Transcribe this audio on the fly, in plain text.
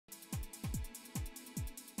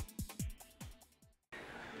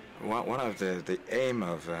one of the aim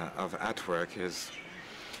of AtWork is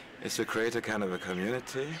to create a kind of a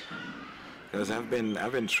community, because I've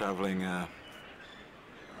been traveling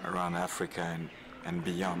around Africa and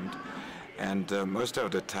beyond, and most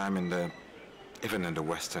of the time even in the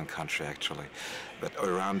Western country actually, but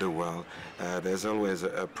around the world, there's always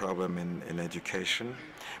a problem in education.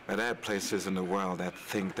 But there are places in the world that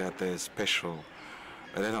think that they're special.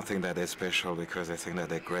 But I don't think that they're special because they think that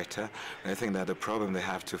they're greater. I think that the problem they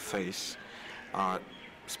have to face are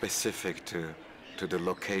specific to the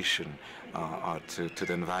location or to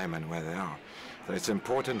the environment where they are. So it's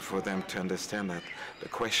important for them to understand that the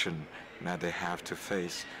question that they have to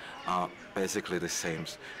face are basically the same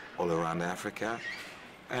all around Africa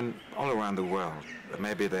and all around the world.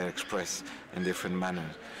 Maybe they're expressed in different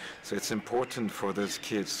manners. So it's important for those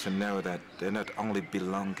kids to know that they're not only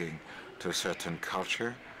belonging to a certain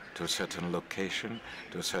culture, to a certain location,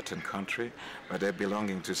 to a certain country, but they're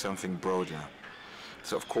belonging to something broader.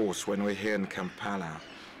 So of course, when we're here in Kampala,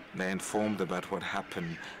 they're informed about what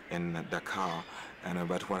happened in Dakar and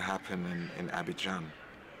about what happened in Abidjan.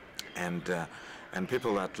 And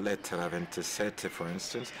people at Lettre Intercete, for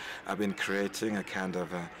instance, have been creating a kind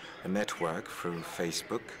of a network through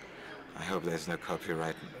Facebook. I hope there's no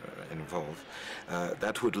copyright involved.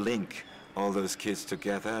 That would link all those kids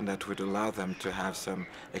together, and that would allow them to have some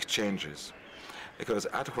exchanges. Because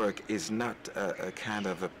AtWork is not a kind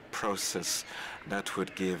of a process that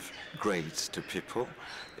would give grades to people.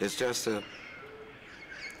 It's just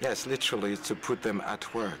yes, literally to put them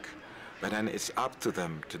at work. But then it's up to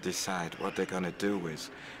them to decide what they're going to do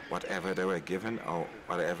with whatever they were given or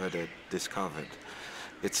whatever they discovered.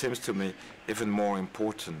 It seems to me even more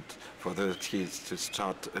important for those kids to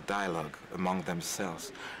start a dialogue among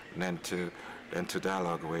themselves than to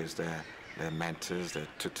dialogue with their mentors, their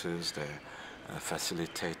tutors, their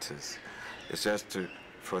facilitators. It's just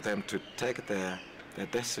for them to take their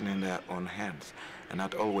destiny in their own hands and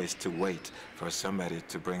not always to wait for somebody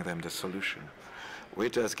to bring them the solution. We're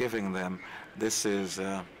just giving them, this is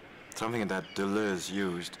something that Deleuze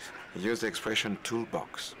used. He used the expression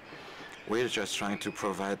toolbox. We're just trying to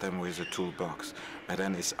provide them with a toolbox, and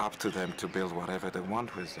then it's up to them to build whatever they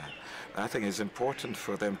want with that. I think it's important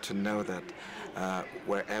for them to know that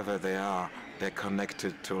wherever they are, they're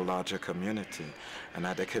connected to a larger community, and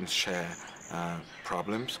that they can share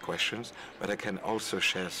problems, questions, but they can also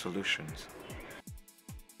share solutions.